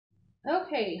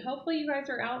Okay, hopefully you guys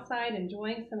are outside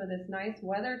enjoying some of this nice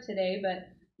weather today, but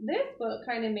this book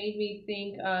kind of made me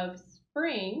think of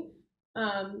spring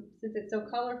since it's so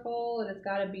colorful and it's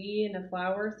got a bee and a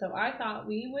flower. So I thought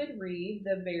we would read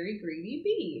The Very Greedy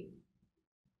Bee.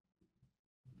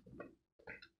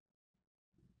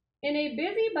 In a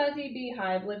busy, buzzy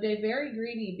beehive lived a very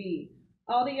greedy bee.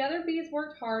 All the other bees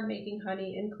worked hard making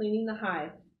honey and cleaning the hive,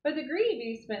 but the greedy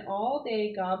bee spent all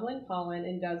day gobbling pollen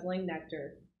and guzzling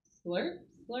nectar. Slurp,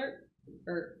 slurp,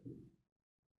 er.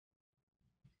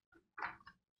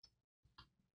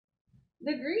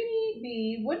 The greedy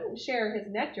bee wouldn't share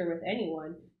his nectar with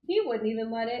anyone. He wouldn't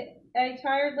even let a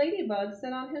tired ladybug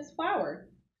sit on his flower.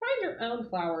 Find your own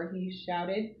flower, he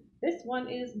shouted. This one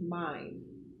is mine.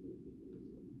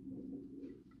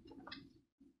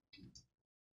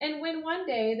 And when one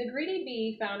day the greedy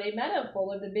bee found a meadow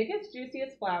full of the biggest,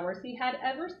 juiciest flowers he had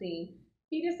ever seen,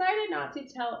 he decided not to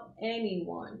tell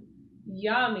anyone.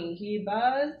 Yummy, he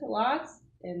buzzed, lots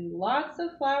and lots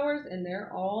of flowers, and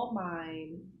they're all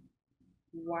mine.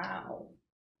 Wow.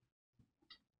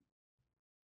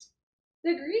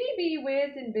 The greedy bee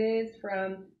whizzed and buzzed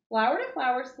from flower to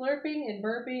flower, slurping and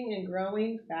burping and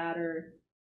growing fatter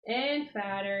and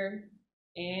fatter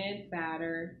and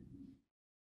fatter.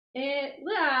 At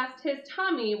last his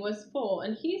tummy was full,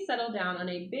 and he settled down on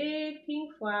a big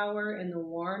pink flower in the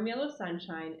warm yellow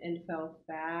sunshine and fell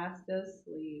fast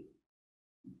asleep.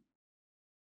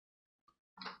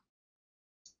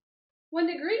 When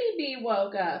the greedy bee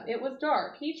woke up, it was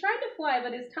dark. He tried to fly,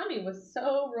 but his tummy was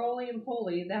so roly and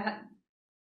poly that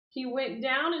he went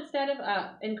down instead of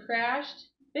up and crashed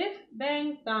biff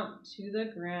bang thump to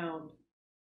the ground.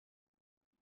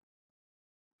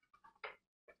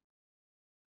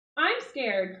 I'm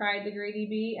scared, cried the greedy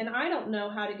bee, and I don't know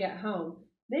how to get home.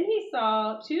 Then he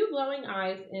saw two glowing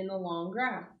eyes in the long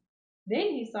grass. Then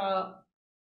he saw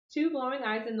two glowing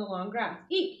eyes in the long grass.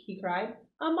 Eek, he cried.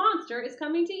 A monster is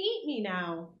coming to eat me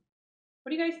now. What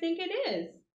do you guys think it is?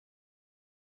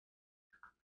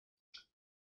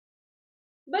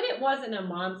 But it wasn't a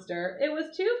monster. It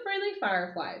was two friendly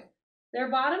fireflies,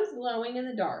 their bottoms glowing in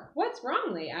the dark. What's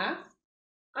wrong? They asked.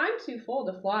 I'm too full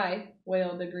to fly,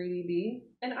 wailed the greedy bee,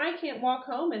 and I can't walk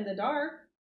home in the dark.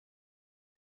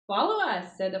 Follow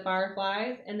us, said the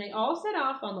fireflies, and they all set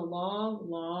off on the long,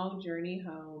 long journey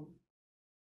home.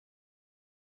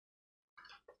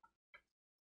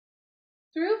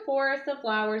 Through forests of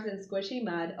flowers and squishy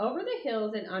mud, over the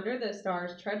hills and under the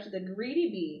stars trudged the greedy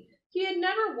bee. He had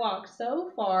never walked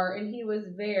so far, and he was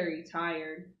very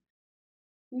tired.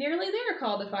 Nearly there,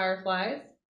 called the fireflies.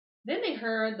 Then they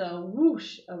heard the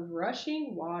whoosh of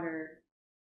rushing water.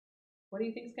 What do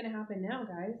you think is going to happen now,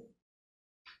 guys?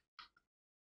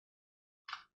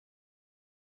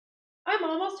 I'm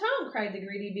almost home, cried the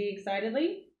greedy bee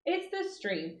excitedly. It's the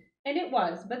stream. And it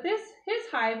was, but his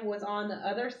hive was on the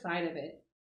other side of it.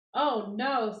 Oh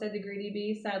no, said the greedy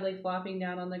bee, sadly flopping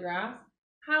down on the grass.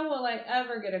 How will I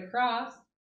ever get across?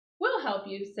 We'll help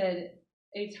you, said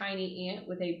a tiny ant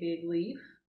with a big leaf.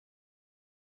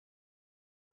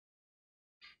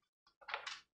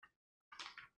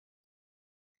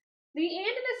 The ant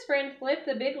and his friend flipped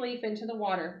the big leaf into the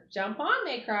water. Jump on,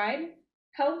 they cried.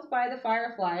 Helped by the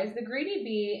fireflies, the greedy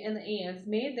bee and the ants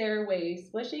made their way,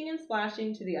 splishing and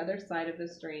splashing, to the other side of the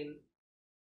stream.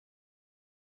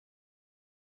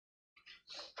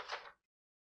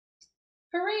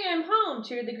 Hooray, I'm home,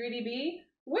 cheered the greedy bee.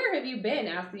 Where have you been?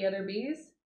 Asked the other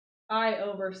bees. I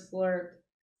overslurped,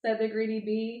 said the greedy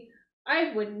bee.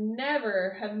 I would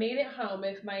never have made it home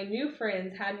if my new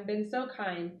friends hadn't been so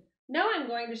kind. Now I'm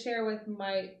going to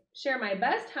share my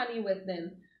best honey with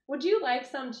them. Would you like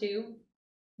some too?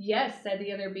 Yes, said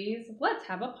the other bees. Let's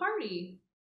have a party.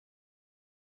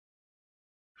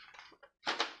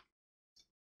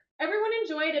 Everyone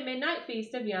enjoyed a midnight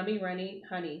feast of yummy runny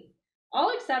honey,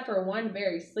 all except for one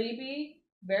very sleepy,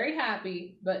 very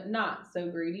happy, but not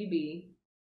so greedy bee.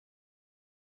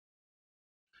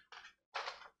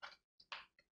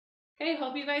 Okay,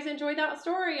 hope you guys enjoyed that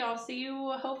story. I'll see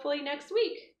you hopefully next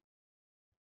week.